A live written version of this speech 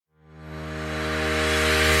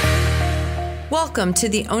Welcome to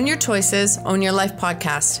the Own Your Choices, Own Your Life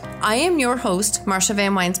podcast. I am your host, Marsha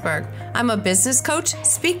Van Weinsberg. I'm a business coach,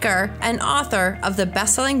 speaker, and author of the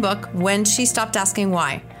best-selling book, When She Stopped Asking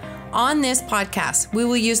Why. On this podcast, we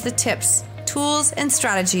will use the tips, tools, and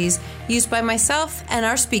strategies used by myself and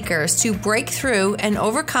our speakers to break through and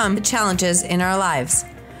overcome the challenges in our lives.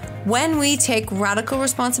 When we take radical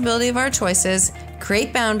responsibility of our choices,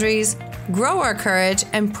 create boundaries, grow our courage,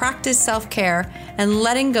 and practice self-care and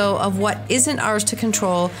letting go of what isn't ours to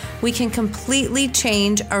control, we can completely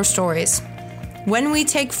change our stories. When we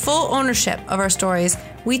take full ownership of our stories,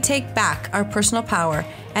 we take back our personal power,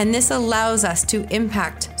 and this allows us to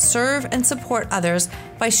impact, serve, and support others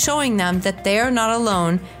by showing them that they are not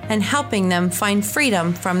alone and helping them find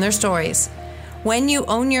freedom from their stories. When you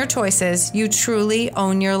own your choices, you truly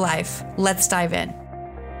own your life. Let's dive in.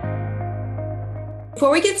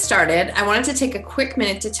 Before we get started, I wanted to take a quick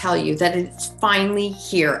minute to tell you that it's finally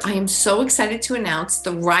here. I am so excited to announce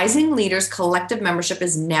the Rising Leaders Collective membership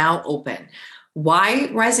is now open. Why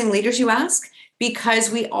Rising Leaders, you ask? Because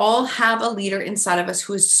we all have a leader inside of us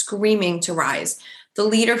who is screaming to rise. The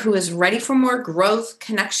leader who is ready for more growth,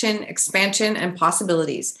 connection, expansion, and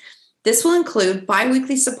possibilities. This will include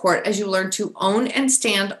bi-weekly support as you learn to own and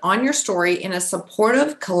stand on your story in a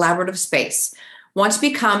supportive, collaborative space. Want to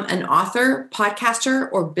become an author, podcaster,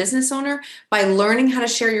 or business owner by learning how to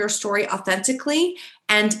share your story authentically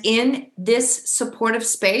and in this supportive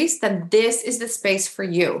space? Then this is the space for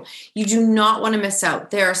you. You do not want to miss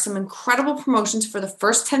out. There are some incredible promotions for the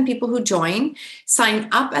first 10 people who join. Sign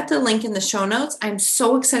up at the link in the show notes. I'm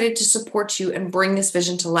so excited to support you and bring this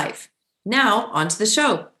vision to life. Now, on to the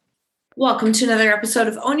show. Welcome to another episode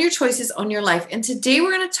of Own Your Choices, Own Your Life. And today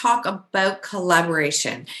we're going to talk about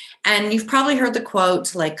collaboration. And you've probably heard the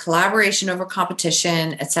quote like collaboration over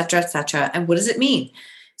competition, et cetera, et cetera. And what does it mean?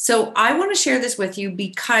 So I want to share this with you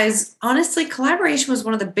because honestly, collaboration was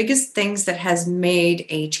one of the biggest things that has made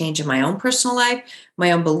a change in my own personal life,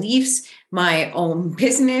 my own beliefs, my own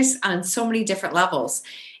business on so many different levels.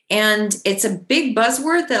 And it's a big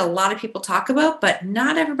buzzword that a lot of people talk about, but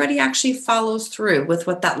not everybody actually follows through with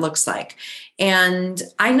what that looks like. And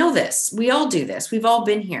I know this. We all do this. We've all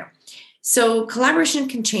been here. So collaboration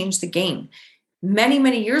can change the game. Many,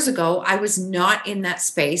 many years ago, I was not in that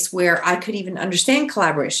space where I could even understand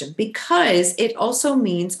collaboration because it also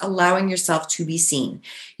means allowing yourself to be seen.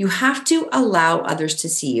 You have to allow others to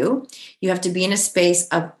see you. You have to be in a space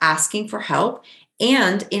of asking for help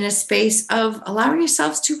and in a space of allowing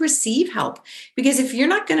yourselves to receive help. Because if you're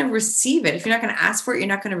not going to receive it, if you're not going to ask for it, you're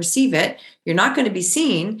not going to receive it, you're not going to be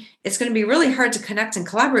seen, it's going to be really hard to connect and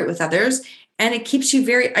collaborate with others. And it keeps you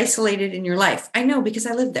very isolated in your life. I know because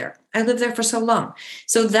I lived there. I lived there for so long.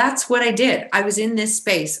 So that's what I did. I was in this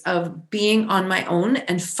space of being on my own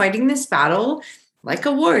and fighting this battle like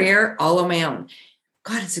a warrior all on my own.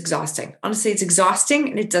 God, it's exhausting. Honestly, it's exhausting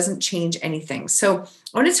and it doesn't change anything. So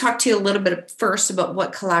I want to talk to you a little bit first about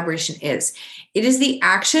what collaboration is. It is the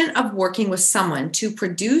action of working with someone to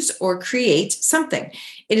produce or create something.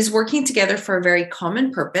 It is working together for a very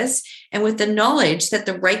common purpose and with the knowledge that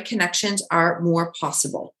the right connections are more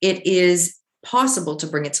possible. It is possible to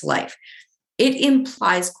bring it to life. It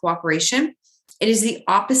implies cooperation. It is the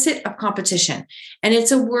opposite of competition. And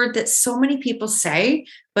it's a word that so many people say,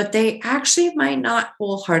 but they actually might not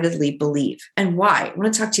wholeheartedly believe. And why? I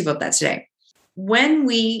want to talk to you about that today. When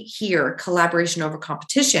we hear collaboration over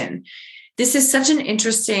competition, this is such an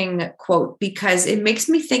interesting quote because it makes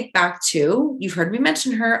me think back to, you've heard me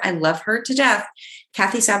mention her, I love her to death.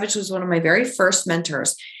 Kathy Savage was one of my very first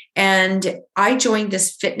mentors. And I joined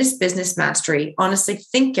this fitness business mastery, honestly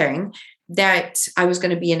thinking that I was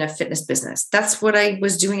going to be in a fitness business. That's what I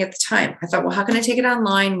was doing at the time. I thought, well, how can I take it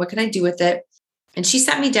online? What can I do with it? And she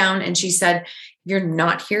sat me down and she said, you're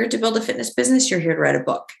not here to build a fitness business. You're here to write a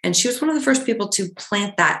book. And she was one of the first people to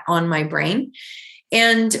plant that on my brain.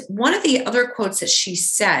 And one of the other quotes that she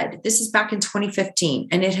said, this is back in 2015,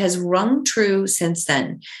 and it has rung true since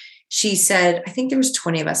then. She said, I think there was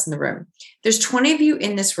 20 of us in the room. There's 20 of you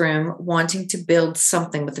in this room wanting to build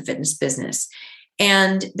something with the fitness business.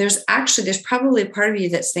 And there's probably a part of you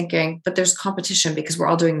that's thinking, but there's competition because we're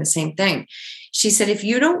all doing the same thing. She said, if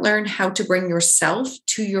you don't learn how to bring yourself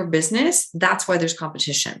to your business, that's why there's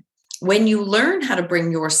competition. When you learn how to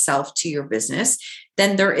bring yourself to your business,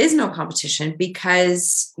 then there is no competition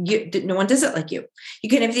because no one does it like you. You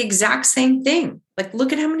can have the exact same thing. Like,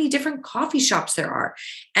 look at how many different coffee shops there are.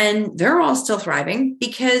 And they're all still thriving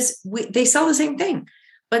because they sell the same thing.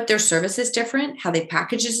 but their service is different. How they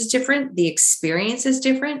package is different. The experience is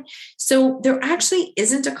different. So there actually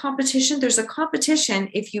isn't a competition. There's a competition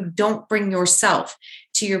if you don't bring yourself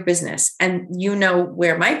to your business. And you know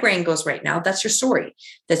where my brain goes right now. That's your story.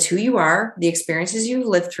 That's who you are, the experiences you've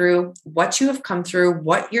lived through, what you have come through,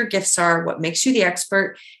 what your gifts are, what makes you the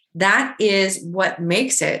expert. That is what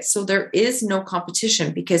makes it. So there is no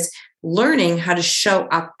competition, because learning how to show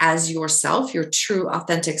up as yourself, your true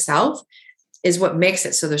authentic self, is what makes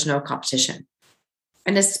it so there's no competition.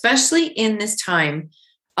 And especially in this time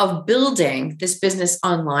of building this business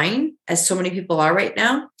online, as so many people are right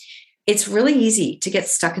now, it's really easy to get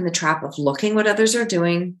stuck in the trap of looking what others are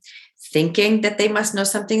doing, thinking that they must know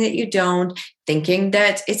something that you don't, thinking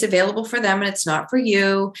that it's available for them and it's not for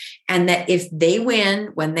you. And that if they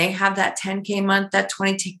win, when they have that 10K month, that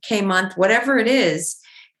 20K month, whatever it is,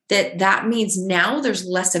 that means now there's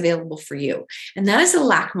less available for you. And that is a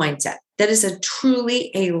lack mindset. That is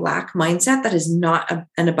truly a lack mindset. That is not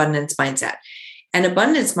an abundance mindset. An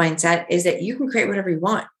abundance mindset is that you can create whatever you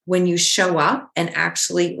want when you show up and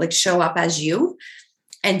actually show up as you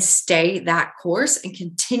and stay that course and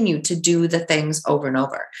continue to do the things over and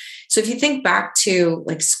over. So if you think back to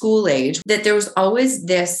school age, that there was always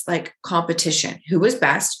this competition, who was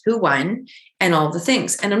best, who won, and all the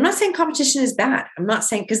things. And I'm not saying competition is bad. I'm not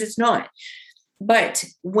saying, because it's not. But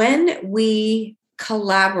when we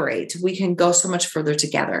collaborate, we can go so much further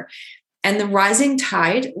together. And the rising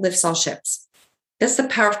tide lifts all ships. That's the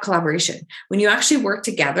power of collaboration. When you actually work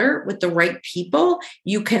together with the right people,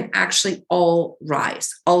 you can actually all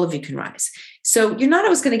rise. All of you can rise. So you're not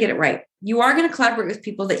always going to get it right. You are going to collaborate with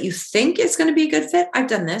people that you think is going to be a good fit. I've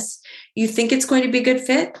done this. You think it's going to be a good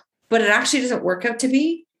fit, but it actually doesn't work out to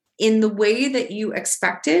be in the way that you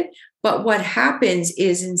expected. But what happens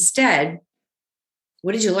is instead,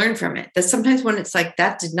 what did you learn from it? That sometimes when it's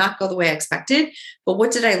that did not go the way I expected, but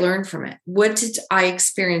what did I learn from it? What did I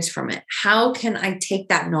experience from it? How can I take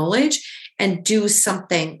that knowledge and do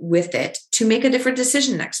something with it to make a different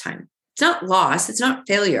decision next time? It's not loss. It's not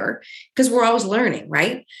failure, because we're always learning,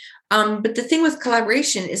 right? But the thing with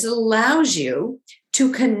collaboration is it allows you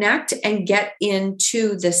to connect and get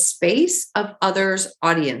into the space of others'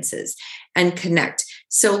 audiences and connect.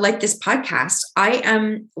 So like this podcast, I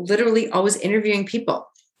am literally always interviewing people.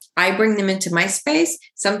 I bring them into my space.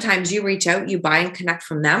 Sometimes you reach out, you buy and connect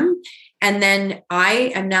from them. And then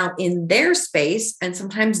I am now in their space, and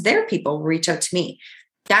sometimes their people reach out to me.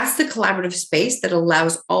 That's the collaborative space that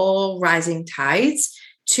allows all rising tides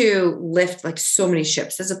to lift so many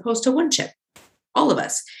ships, as opposed to one ship, all of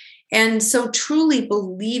us. And so truly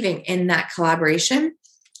believing in that collaboration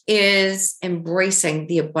is embracing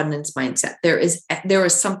the abundance mindset. There is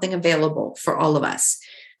something available for all of us.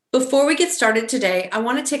 Before we get started today, I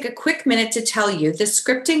want to take a quick minute to tell you the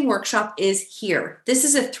scripting workshop is here. This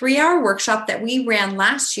is a 3-hour workshop that we ran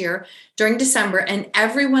last year during December, and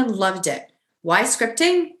everyone loved it. Why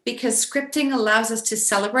scripting? Because scripting allows us to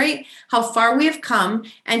celebrate how far we have come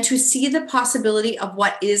and to see the possibility of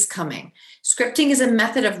what is coming. Scripting is a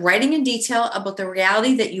method of writing in detail about the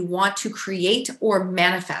reality that you want to create or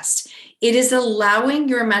manifest. It is allowing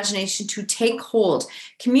your imagination to take hold,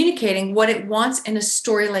 communicating what it wants in a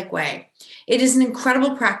story-like way. It is an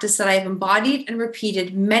incredible practice that I have embodied and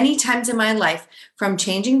repeated many times in my life, from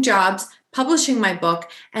changing jobs, publishing my book,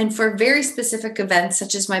 and for very specific events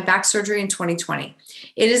such as my back surgery in 2020.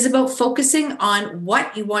 It is about focusing on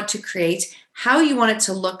what you want to create, how you want it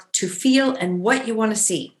to look, to feel, and what you want to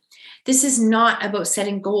see. This is not about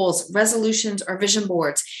setting goals, resolutions, or vision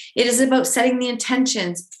boards. It is about setting the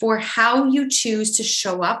intentions for how you choose to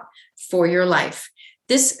show up for your life.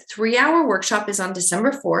 This 3-hour workshop is on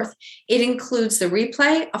December 4th. It includes the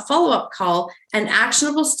replay, a follow-up call, and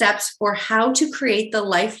actionable steps for how to create the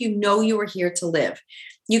life you know you are here to live.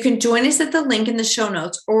 You can join us at the link in the show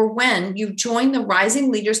notes, or when you join the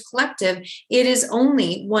Rising Leaders Collective, it is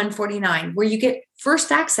only $149, where you get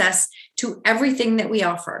first access to everything that we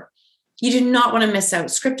offer. You do not want to miss out.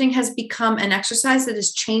 Scripting has become an exercise that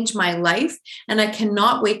has changed my life, and I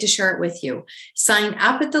cannot wait to share it with you. Sign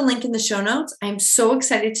up at the link in the show notes. I'm so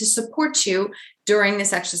excited to support you during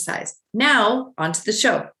this exercise. Now, on to the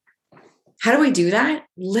show. How do we do that?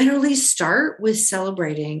 Literally start with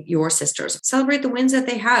celebrating your sisters. Celebrate the wins that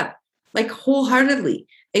they have, wholeheartedly.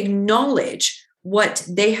 Acknowledge what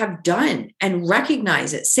they have done and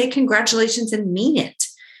recognize it. Say congratulations and mean it.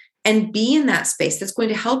 And be in that space. That's going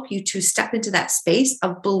to help you to step into that space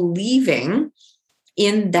of believing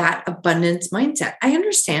in that abundance mindset. I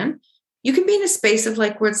understand. You can be in a space of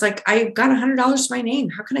where it's I've got $100 to my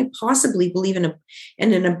name. How can I possibly believe in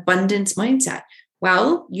an abundance mindset?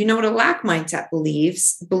 Well, you know what a lack mindset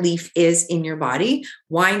belief is in your body.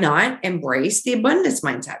 Why not embrace the abundance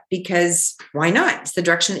mindset? Because why not? It's the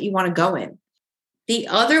direction that you want to go in. The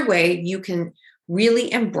other way you can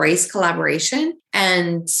really embrace collaboration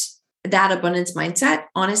and that abundance mindset,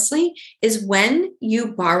 honestly, is when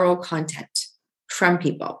you borrow content from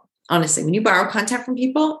people. Honestly, when you borrow content from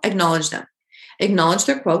people, acknowledge them, acknowledge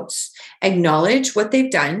their quotes, acknowledge what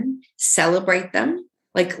they've done, celebrate them,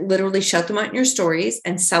 like literally shout them out in your stories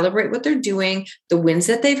and celebrate what they're doing, the wins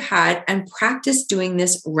that they've had, and practice doing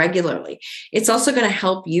this regularly. It's also going to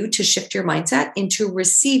help you to shift your mindset into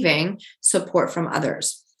receiving support from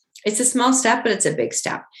others. It's a small step, but it's a big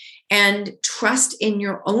step. And trust in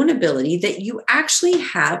your own ability that you actually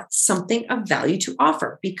have something of value to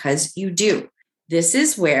offer, because you do. This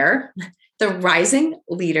is where the Rising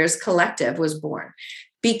Leaders Collective was born,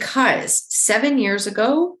 because 7 years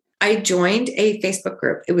ago, I joined a Facebook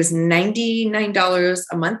group. It was $99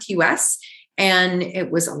 a month US, and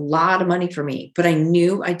it was a lot of money for me, but I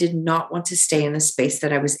knew I did not want to stay in the space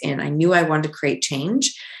that I was in. I knew I wanted to create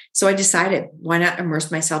change. So I decided, why not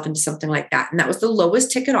immerse myself into something like that? And that was the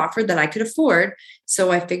lowest ticket offer that I could afford.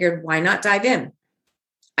 So I figured, why not dive in?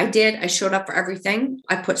 I did. I showed up for everything.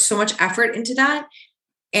 I put so much effort into that.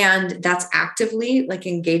 And that's actively like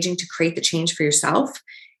engaging to create the change for yourself.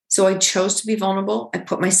 So I chose to be vulnerable. I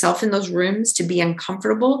put myself in those rooms to be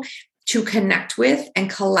uncomfortable, to connect with and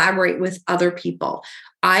collaborate with other people.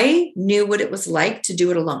 I knew what it was like to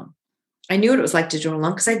do it alone. I knew what it was like to do it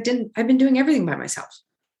alone because I've been doing everything by myself.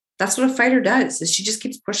 That's what a fighter does, is she just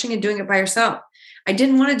keeps pushing and doing it by herself. I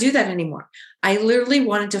didn't want to do that anymore. I literally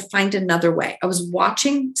wanted to find another way. I was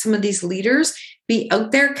watching some of these leaders be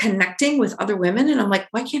out there connecting with other women. And I'm like,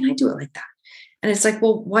 why can't I do it like that? And it's like,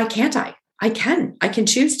 well, why can't I? I can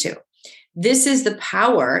choose to. This is the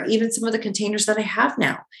power, even some of the containers that I have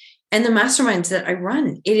now and the masterminds that I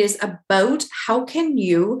run. It is about how can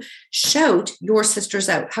you shout your sisters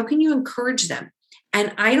out? How can you encourage them?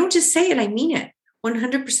 And I don't just say it, I mean it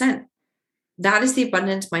 100%. That is the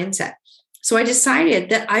abundance mindset. So I decided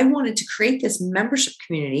that I wanted to create this membership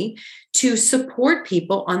community to support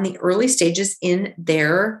people on the early stages in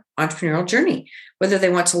their entrepreneurial journey, whether they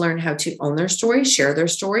want to learn how to own their story, share their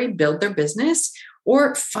story, build their business,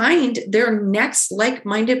 or find their next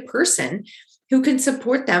like-minded person who can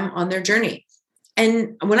support them on their journey.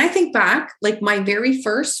 And when I think back, like my very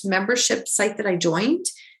first membership site that I joined,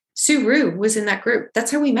 Sue Rue was in that group.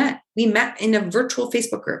 That's how we met. We met in a virtual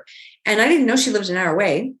Facebook group. And I didn't know she lived an hour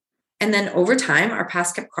away. And then over time, our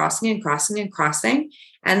paths kept crossing and crossing and crossing.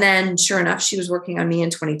 And then sure enough, she was working on me in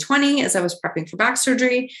 2020 as I was prepping for back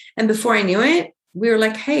surgery. And before I knew it, we were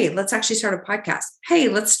like, hey, let's actually start a podcast. Hey,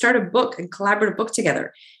 let's start a book and collaborate a book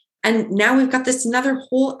together. And now we've got this another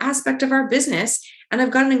whole aspect of our business. And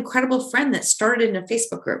I've got an incredible friend that started in a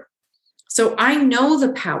Facebook group. So I know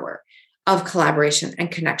the power of collaboration and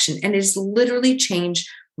connection. And it has literally changed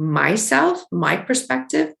myself, my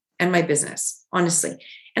perspective, and my business, honestly.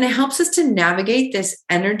 And it helps us to navigate this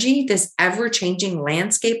energy, this ever-changing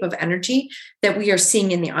landscape of energy that we are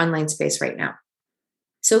seeing in the online space right now.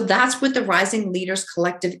 So that's what the Rising Leaders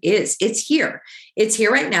Collective is. It's here. It's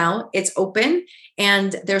here right now. It's open.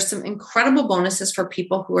 And there's some incredible bonuses for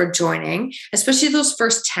people who are joining, especially those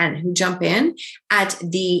first 10 who jump in at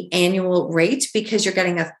the annual rate, because you're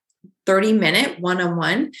getting a 30-minute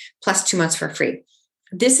one-on-one plus 2 months for free.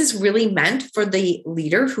 This is really meant for the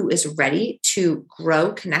leader who is ready to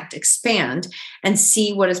grow, connect, expand, and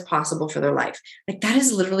see what is possible for their life. Like that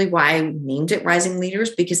is literally why I named it Rising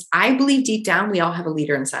Leaders, because I believe deep down we all have a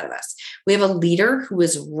leader inside of us. We have a leader who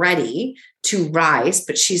is ready to rise,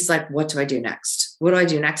 but she's like, what do I do next? What do I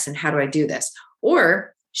do next? And how do I do this?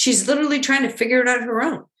 Or she's literally trying to figure it out her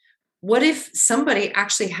own. What if somebody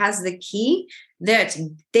actually has the key that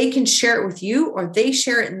they can share it with you, or they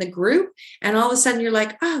share it in the group, and all of a sudden you're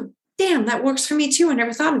like, oh, damn, that works for me too. I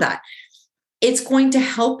never thought of that. It's going to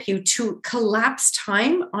help you to collapse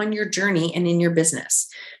time on your journey and in your business.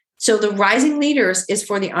 So the Rising Leaders is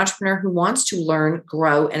for the entrepreneur who wants to learn,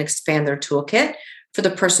 grow, and expand their toolkit, for the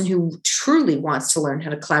person who truly wants to learn how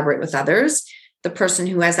to collaborate with others, the person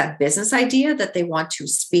who has that business idea that they want to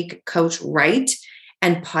speak, coach, write,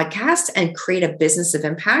 and podcast and create a business of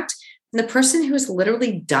impact, and the person who is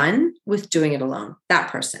literally done with doing it alone, that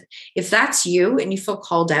person. If that's you and you feel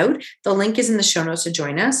called out, the link is in the show notes to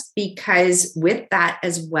join us, because with that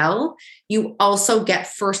as well, you also get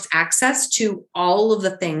first access to all of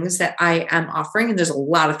the things that I am offering. And there's a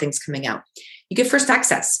lot of things coming out. You get first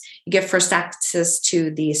access. You get first access to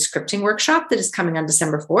the scripting workshop that is coming on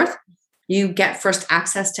December 4th. You get first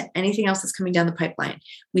access to anything else that's coming down the pipeline.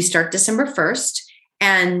 We start December 1st.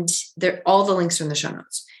 And all the links are in the show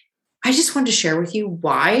notes. I just wanted to share with you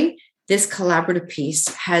why this collaborative piece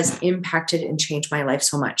has impacted and changed my life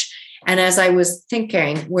so much. And as I was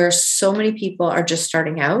thinking, where so many people are just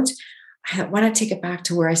starting out, I want to take it back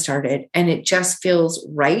to where I started. And it just feels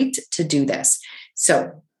right to do this.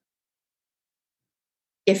 So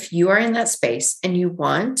if you are in that space and you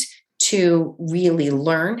want to really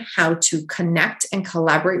learn how to connect and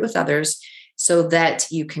collaborate with others so that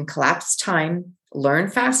you can collapse time, learn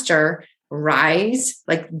faster, rise,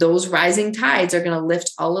 like those rising tides are going to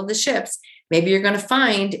lift all of the ships. Maybe you're going to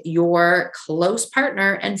find your close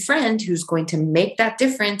partner and friend who's going to make that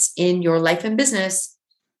difference in your life and business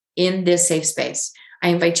in this safe space. I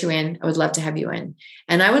invite you in. I would love to have you in.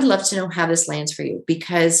 And I would love to know how this lands for you,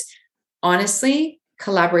 because honestly,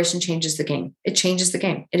 collaboration changes the game. It changes the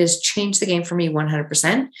game. It has changed the game for me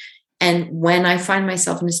 100%. And when I find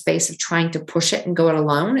myself in a space of trying to push it and go it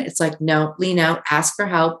alone, it's like, no, lean out, ask for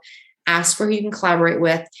help, ask for who you can collaborate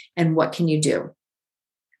with, and what can you do?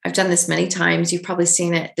 I've done this many times. You've probably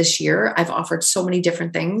seen it this year. I've offered so many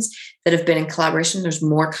different things that have been in collaboration. There's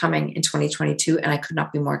more coming in 2022, and I could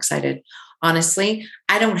not be more excited. Honestly,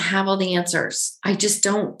 I don't have all the answers. I just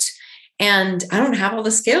don't. And I don't have all the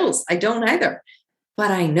skills. I don't either. But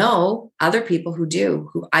I know other people who do,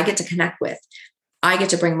 who I get to connect with. I get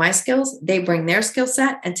to bring my skills. They bring their skill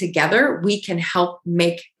set. And together we can help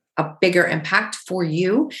make a bigger impact for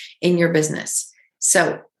you in your business.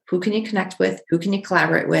 So who can you connect with? Who can you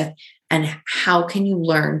collaborate with? And how can you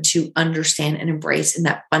learn to understand and embrace in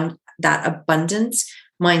that abundance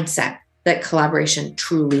mindset that collaboration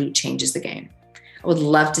truly changes the game? I would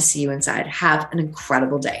love to see you inside. Have an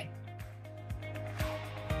incredible day.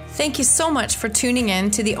 Thank you so much for tuning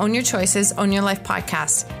in to the Own Your Choices, Own Your Life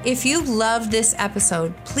podcast. If you loved this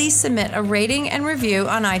episode, please submit a rating and review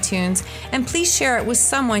on iTunes, and please share it with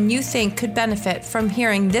someone you think could benefit from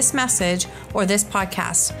hearing this message or this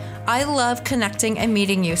podcast. I love connecting and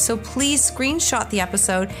meeting you, so please screenshot the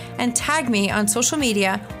episode and tag me on social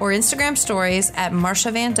media or Instagram stories at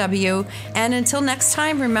Marsha Van W. And until next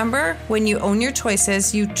time, remember, when you own your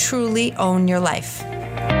choices, you truly own your life.